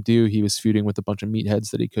nothing to do. He was feuding with a bunch of meatheads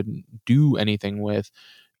that he couldn't do anything with.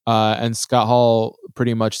 And Scott Hall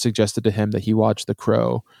pretty much suggested to him that he watch The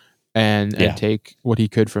Crow and take what he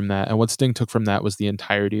could from that. And what Sting took from that was the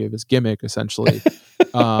entirety of his gimmick, essentially.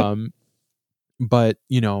 But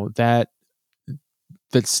you know, that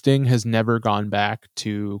Sting has never gone back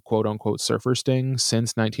to quote unquote Surfer Sting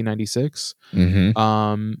since 1996.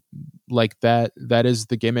 Like that is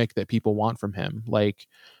the gimmick that people want from him. Like,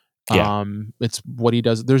 it's what he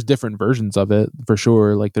does. There's different versions of it for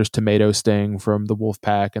sure. Like there's Tomato Sting from the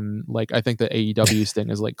Wolfpack, and like I think the AEW Sting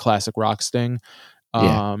is like classic rock Sting.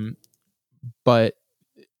 But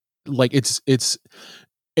like it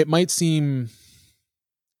might seem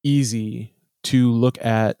easy to look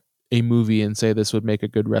at a movie and say this would make a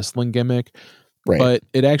good wrestling gimmick, but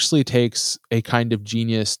it actually takes a kind of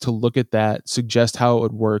genius to look at that, suggest how it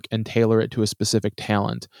would work, and tailor it to a specific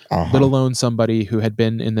talent, let alone somebody who had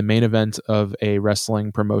been in the main event of a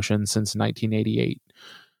wrestling promotion since 1988.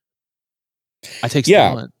 It takes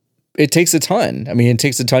talent. It takes a ton. I mean, it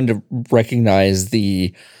takes a ton to recognize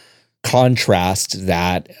the contrast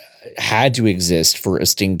that had to exist for a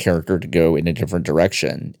Sting character to go in a different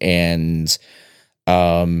direction. And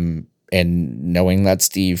knowing that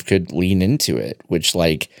Steve could lean into it, which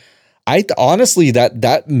like, I honestly,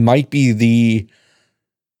 that might be the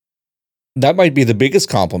biggest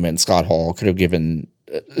compliment Scott Hall could have given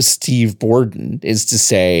Steve Borden, is to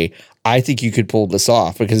say, I think you could pull this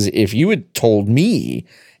off. Because if you had told me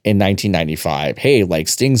in 1995, hey, like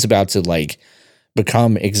Sting's about to like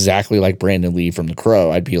become exactly like Brandon Lee from The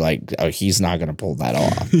Crow, I'd be like, oh, he's not going to pull that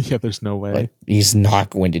off. Yeah, there's no way. Like, he's not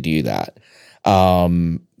going to do that.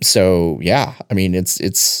 So yeah, I mean,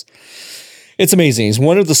 it's amazing. He's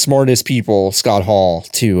one of the smartest people, Scott Hall,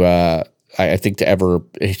 to, I think to ever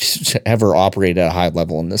operate at a high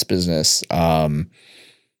level in this business. And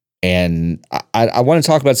I want to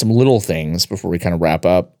talk about some little things before we kind of wrap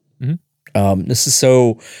up. This is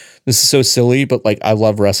so silly, but like, I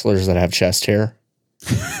love wrestlers that have chest hair.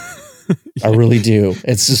 I really do.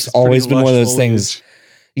 It's just always been one of those things.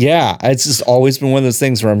 Yeah, it's just always been one of those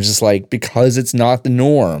things where I'm just like, because it's not the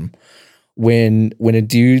norm, when a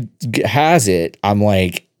dude has it, I'm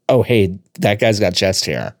like, oh, hey, that guy's got chest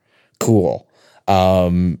hair. Cool.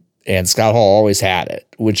 And Scott Hall always had it,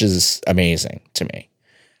 which is amazing to me.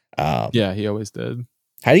 Yeah, he always did.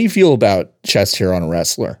 How do you feel about chest hair on a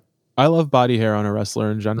wrestler? I love body hair on a wrestler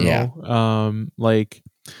in general. Yeah. Like,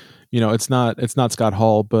 you know, it's not Scott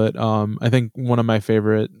Hall, but I think one of my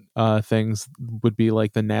favorite things would be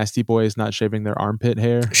like the Nasty Boys not shaving their armpit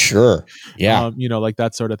hair. Sure. Yeah. You know, like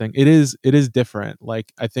that sort of thing. It is different.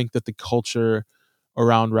 Like, I think that the culture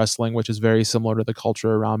around wrestling, which is very similar to the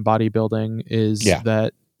culture around bodybuilding, is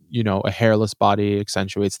that, you know, a hairless body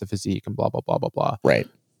accentuates the physique and blah, blah, blah, blah, blah. Right.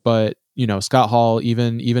 But, you know, Scott Hall,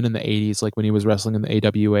 even in the 80s, like when he was wrestling in the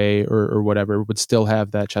AWA or whatever, would still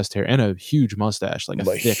have that chest hair and a huge mustache, like a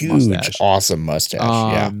thick huge, mustache. Awesome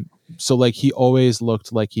mustache. So like he always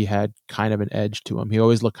looked like he had kind of an edge to him. He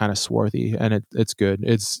always looked kind of swarthy, and it's good.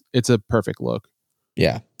 It's a perfect look.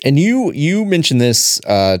 Yeah. And you mentioned this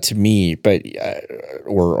to me, but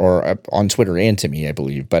or on Twitter and to me, I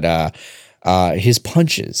believe, but his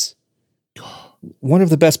punches, one of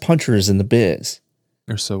the best punchers in the biz.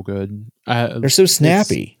 They're so good. They're so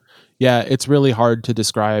snappy. Yeah, it's really hard to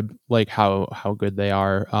describe like how good they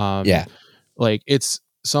are. Yeah. Like it's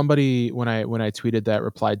somebody when I tweeted that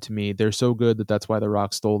replied to me, they're so good that that's why The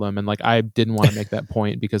Rock stole them. And like I didn't want to make that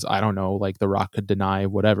point because I don't know, like The Rock could deny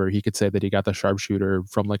whatever. He could say that he got the sharpshooter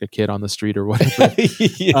from like a kid on the street or whatever.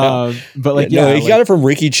 Yeah. But like no, he like, got it from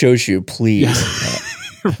Ricky Choshu, please.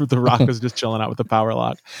 The Rock was just chilling out with the power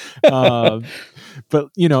lock. But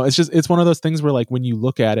you know, it's one of those things where like when you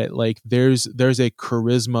look at it, like there's a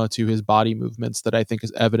charisma to his body movements that I think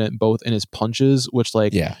is evident both in his punches, which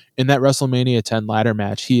like in that WrestleMania 10 ladder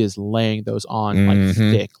match, he is laying those on like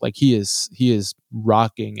thick. Like he is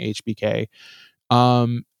rocking HBK.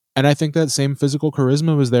 And I think that same physical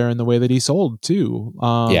charisma was there in the way that he sold too.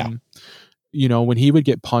 You know, when he would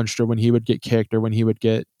get punched or when he would get kicked or when he would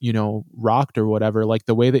get, you know, rocked or whatever, like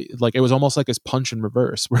the way that like it was almost like his punch in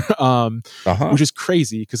reverse, which is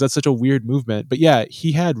crazy because that's such a weird movement. But yeah,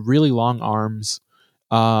 he had really long arms,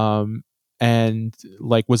 and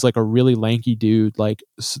like was like a really lanky dude, like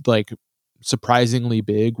surprisingly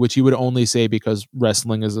big, which he would only say because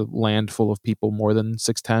wrestling is a land full of people more than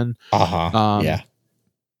 6'10". Yeah.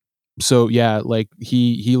 So yeah, like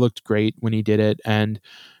he looked great when he did it, and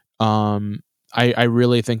I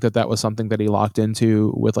really think that was something that he locked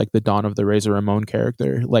into with like the dawn of the Razor Ramon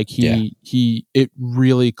character. Like it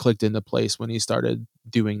really clicked into place when he started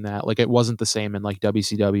doing that. Like it wasn't the same in like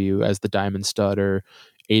WCW as the Diamond Stud or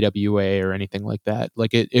AWA or anything like that.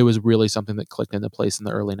 Like it was really something that clicked into place in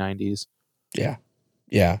the early 90s. Yeah.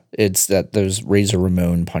 Yeah, it's that those Razor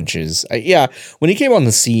Ramon punches. When he came on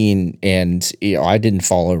the scene, and you know, I didn't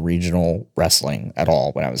follow regional wrestling at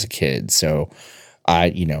all when I was a kid, so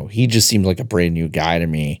he just seemed like a brand new guy to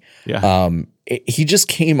me. Yeah. He just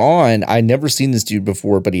came on. I never seen this dude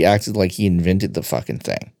before, but he acted like he invented the fucking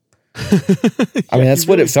thing. I mean, that's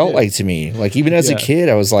what it felt like to me. Like even as a kid,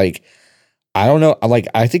 I was like, I don't know. Like,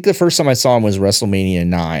 I think the first time I saw him was WrestleMania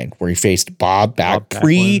 9, where he faced Bob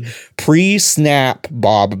pre-snap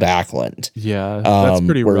Bob Backlund. Yeah, that's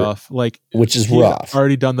pretty rough. Like, which is rough.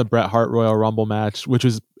 Already done the Bret Hart Royal Rumble match,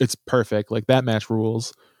 it's perfect. Like that match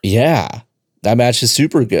rules. Yeah, that match is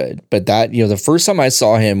super good. But that, the first time I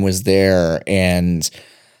saw him was there, and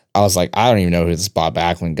I was like, I don't even know who this Bob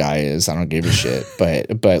Backlund guy is. I don't give a shit.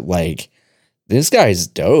 But like, this guy's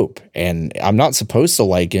dope, and I'm not supposed to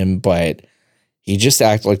like him, but he just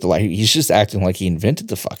he's just acting like he invented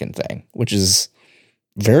the fucking thing, which is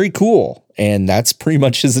very cool. And that's pretty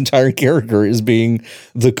much his entire character, is being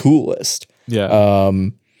the coolest. Yeah.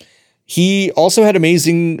 He also had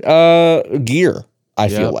amazing gear. I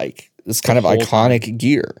feel like it's kind of iconic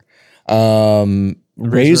gear.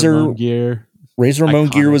 Razor Ramon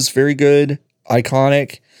gear was very good.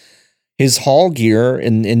 Iconic. His Hall gear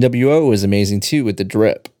in NWO was amazing too, with the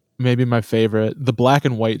drip. Maybe my favorite. The black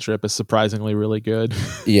and white drip is surprisingly really good.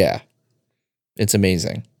 Yeah. It's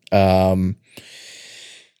amazing. I've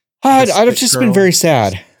just been very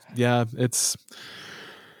sad. Yeah, it's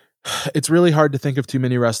really hard to think of too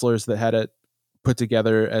many wrestlers that had it put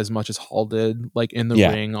together as much as Hall did, like in the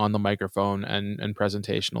ring, on the microphone, and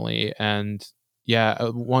presentationally. And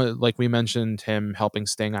one, like we mentioned him helping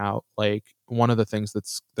Sting out. Like one of the things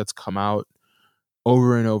that's come out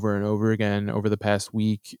over and over and over again over the past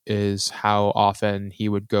week is how often he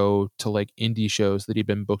would go to like indie shows that he'd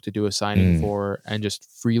been booked to do a signing for and just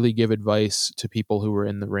freely give advice to people who were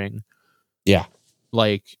in the ring. Yeah.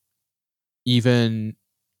 Like even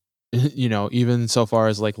so far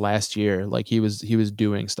as like last year, like he was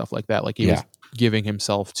doing stuff like that. Like he was giving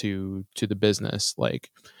himself to the business,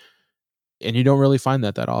 like, and you don't really find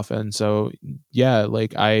that often. So yeah,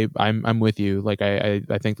 like I'm with you. Like I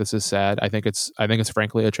think this is sad. I think it's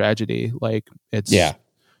frankly a tragedy. Like it's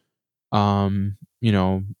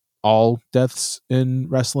all deaths in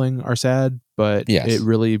wrestling are sad, but it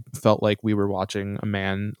really felt like we were watching a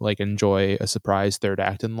man like enjoy a surprise third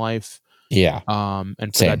act in life. Yeah.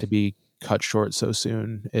 And for that to be cut short so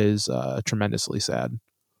soon is tremendously sad.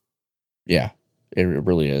 Yeah, it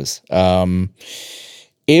really is.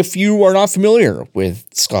 If you are not familiar with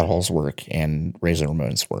Scott Hall's work and Razor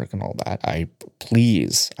Ramon's work and all that, I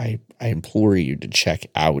implore you to check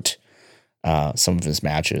out some of his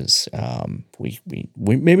matches. We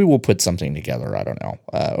maybe we'll put something together. I don't know,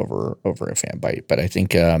 over a fan bite, but I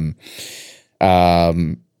think, I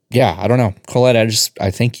don't know, Colette,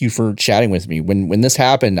 I thank you for chatting with me. When this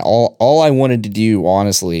happened, all I wanted to do,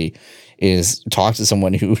 honestly, is talk to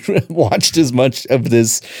someone who watched as much of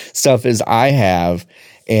this stuff as I have,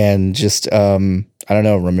 and just, I don't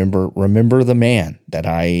know, remember the man that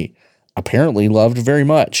I apparently loved very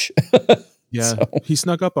much. Yeah, so. He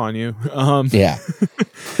snuck up on you. Yeah.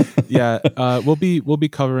 Yeah. We'll be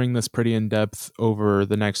covering this pretty in depth over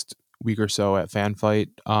the next week or so at FanFight.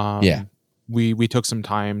 Yeah. We took some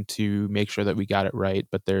time to make sure that we got it right,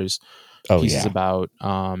 but there's Oh, pieces yeah. about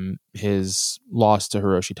his loss to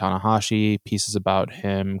Hiroshi Tanahashi, pieces about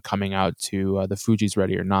him coming out to the Fuji's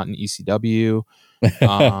Ready or Not in ECW.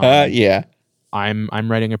 Yeah.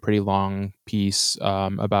 I'm writing a pretty long piece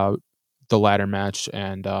about the ladder match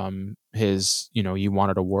and his, you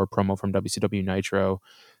wanted a war promo from WCW Nitro.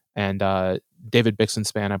 And David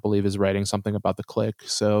Bixenspan, I believe, is writing something about the Click.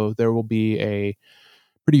 So there will be a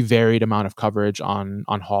pretty varied amount of coverage on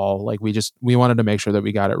Hall. Like we wanted to make sure that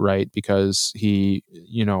we got it right because he,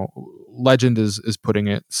 legend is putting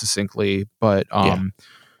it succinctly, but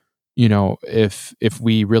if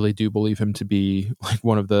we really do believe him to be like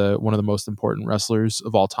one of the most important wrestlers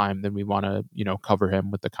of all time, then we want to, cover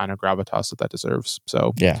him with the kind of gravitas that deserves.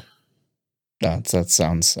 So yeah. That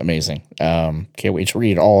sounds amazing. Can't wait to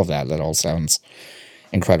read all of that. That all sounds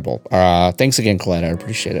incredible. Thanks again, Colette. I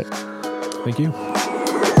appreciate it. Thank you.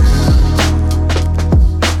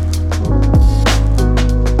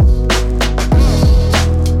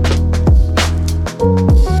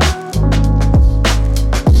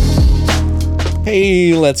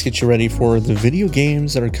 Hey, let's get you ready for the video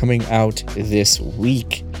games that are coming out this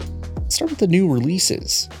week. Let's start with the new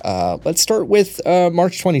releases. Let's start with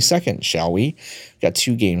March 22nd, shall we? We've got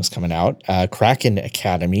 2 games coming out. Kraken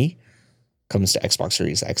Academy comes to Xbox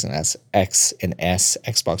Series X and S,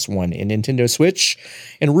 Xbox One, and Nintendo Switch.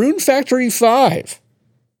 And Rune Factory 5.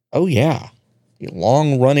 Oh, yeah. The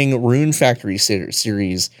long-running Rune Factory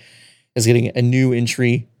series is getting a new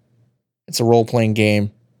entry. It's a role-playing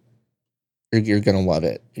game. You're going to love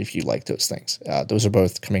it if you like those things. Those are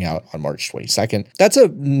both coming out on March 22nd. That's a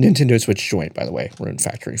Nintendo Switch joint, by the way, Rune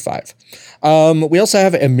Factory 5. We also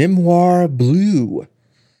have a Memoir Blue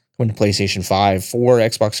coming to PlayStation 5 for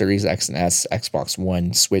Xbox Series X and S, Xbox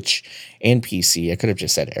One, Switch, and PC. I could have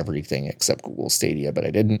just said everything except Google Stadia, but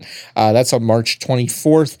I didn't. That's on March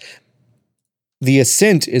 24th. The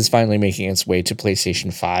Ascent is finally making its way to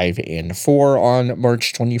PlayStation 5 and 4 on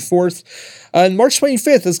March 24th. And March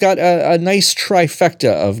 25th has got a nice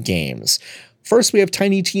trifecta of games. First, we have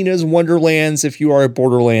Tiny Tina's Wonderlands. If you are a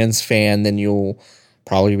Borderlands fan, then you'll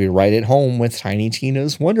probably be right at home with Tiny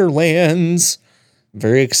Tina's Wonderlands.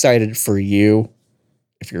 Very excited for you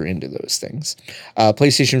if you're into those things.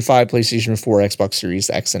 PlayStation 5, PlayStation 4, Xbox Series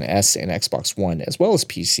X and S, and Xbox One, as well as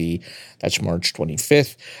PC. That's March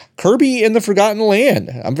 25th. Kirby and the Forgotten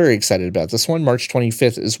Land. I'm very excited about this one. March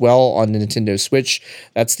 25th as well on the Nintendo Switch.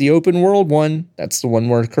 That's the open world one. That's the one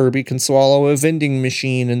where Kirby can swallow a vending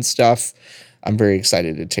machine and stuff. I'm very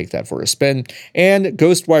excited to take that for a spin. And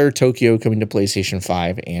Ghostwire Tokyo coming to PlayStation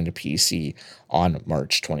 5 and PC on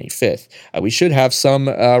March 25th. We should have some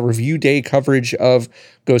review day coverage of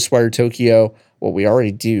Ghostwire Tokyo. Well, we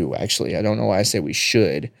already do, actually. I don't know why I say we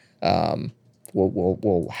should.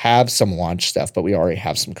 We'll have some launch stuff, but we already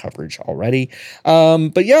have some coverage already.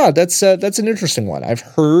 But yeah, that's an interesting one. I've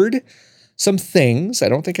heard some things. I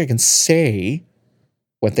don't think I can say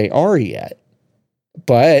what they are yet,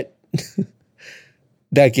 but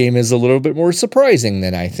that game is a little bit more surprising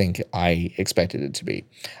than I think I expected it to be.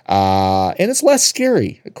 And it's less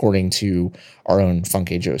scary, according to our own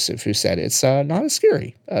Funke Joseph, who said it's not as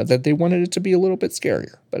scary, that they wanted it to be a little bit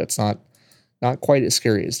scarier, but it's not quite as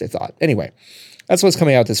scary as they thought. Anyway, that's what's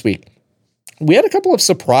coming out this week. We had a couple of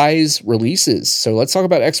surprise releases. So let's talk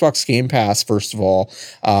about Xbox Game Pass, first of all.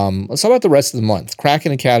 Let's talk about the rest of the month.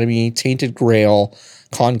 Kraken Academy, Tainted Grail,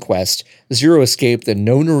 Conquest, Zero Escape, the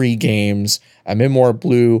Nonary games, Memoir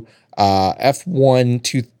Blue, F1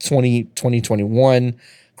 2021,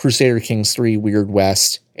 Crusader Kings 3, Weird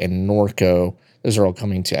West, and Norco. Those are all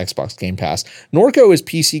coming to Xbox Game Pass. Norco is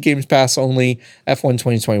PC Games Pass only. F1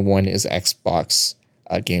 2021 is Xbox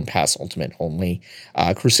Game Pass Ultimate only.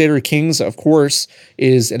 Crusader Kings, of course,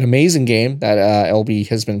 is an amazing game that LB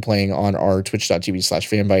has been playing on our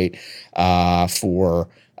twitch.tv/fanbyte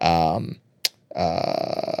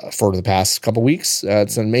for the past couple weeks.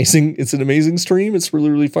 It's an amazing stream. It's really,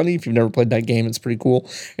 really funny. If you've never played that game, it's pretty cool.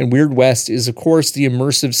 And Weird West is, of course, the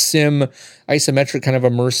immersive sim, isometric kind of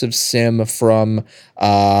immersive sim from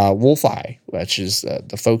Wolfeye, which is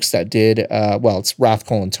the folks that did, it's Wrath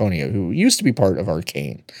Colantonio, who used to be part of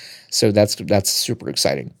Arcane. So that's super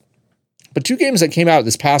exciting. But 2 games that came out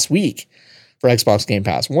this past week for Xbox Game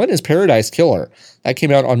Pass. One is Paradise Killer. That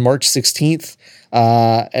came out on March 16th.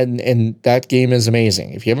 And that game is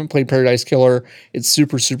amazing. If you haven't played Paradise Killer, it's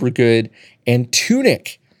super, super good. And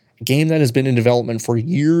Tunic, a game that has been in development for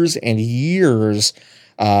years and years,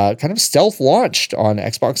 kind of stealth launched on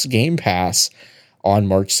Xbox Game Pass on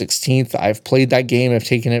March 16th. I've played that game. I've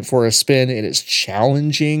taken it for a spin. It is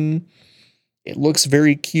challenging. It looks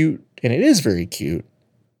very cute. and it is very cute,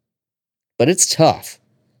 but it's tough.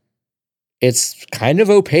 It's kind of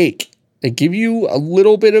opaque. They give you a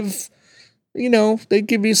little bit of, they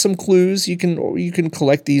give you some clues. You can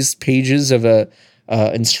collect these pages of a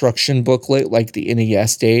instruction booklet like the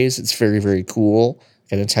NES days. It's very, very cool.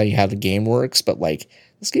 Going to tell you how the game works, but like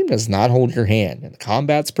this game does not hold your hand, and the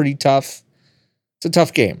combat's pretty tough. It's a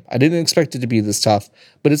tough game. I didn't expect it to be this tough,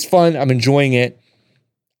 but it's fun. I'm enjoying it.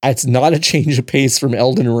 It's not a change of pace from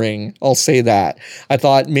Elden Ring. I'll say that. I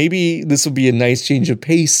thought maybe this would be a nice change of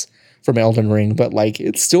pace from Elden Ring, but like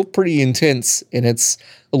it's still pretty intense, and it's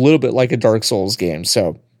a little bit like a Dark Souls game.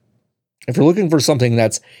 So if you're looking for something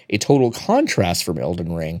that's a total contrast from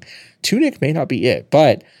Elden Ring, Tunic may not be it,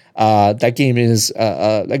 but that game is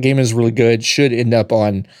really good. Should end up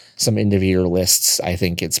on some end of year lists. I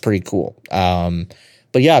think it's pretty cool.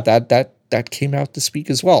 But yeah, that came out this week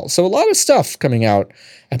as well. So a lot of stuff coming out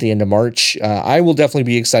at the end of March. I will definitely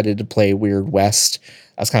be excited to play Weird West.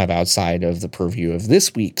 That's kind of outside of the purview of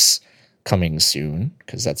this week's coming soon,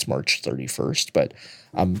 because that's March 31st. But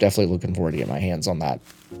I'm definitely looking forward to get my hands on that.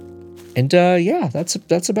 And yeah,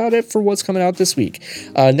 that's about it for what's coming out this week.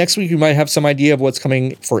 Next week, we might have some idea of what's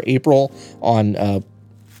coming for April on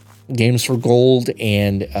Games for Gold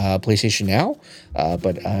and PlayStation Now.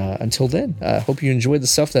 But until then, hope you enjoyed the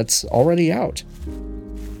stuff that's already out.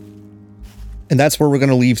 And that's where we're going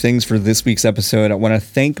to leave things for this week's episode. I want to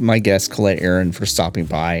thank my guest, Colette Aaron, for stopping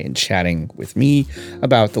by and chatting with me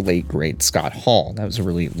about the late, great Scott Hall. That was a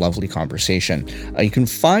really lovely conversation. You can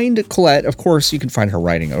find Colette, of course, you can find her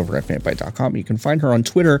writing over at fanbyte.com. You can find her on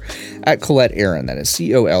Twitter at Colette Aaron. That is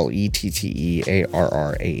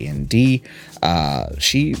ColetteAarrand.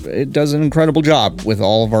 She does an incredible job with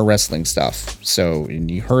all of our wrestling stuff. So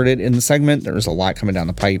you heard it in the segment. There's a lot coming down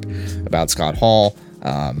the pipe about Scott Hall.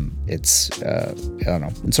 It's I don't know.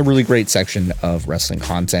 It's a really great section of wrestling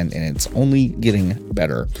content, and it's only getting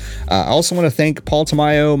better. I also want to thank Paul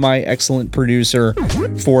Tamayo, my excellent producer,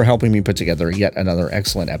 for helping me put together yet another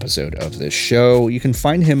excellent episode of this show. You can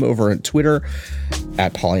find him over at Twitter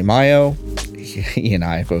at Polymayo. He and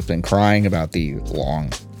I have both been crying about the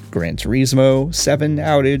long Gran Turismo 7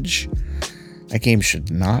 outage. That game should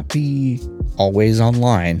not be always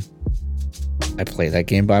online. I play that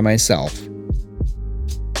game by myself.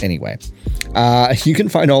 Anyway, you can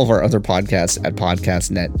find all of our other podcasts at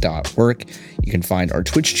podcastnet.work. You can find our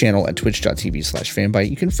Twitch channel at twitch.tv/fanbyte.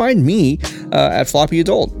 You can find me at Floppy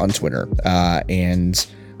Adult on Twitter. And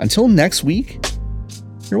until next week,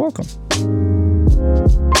 you're welcome.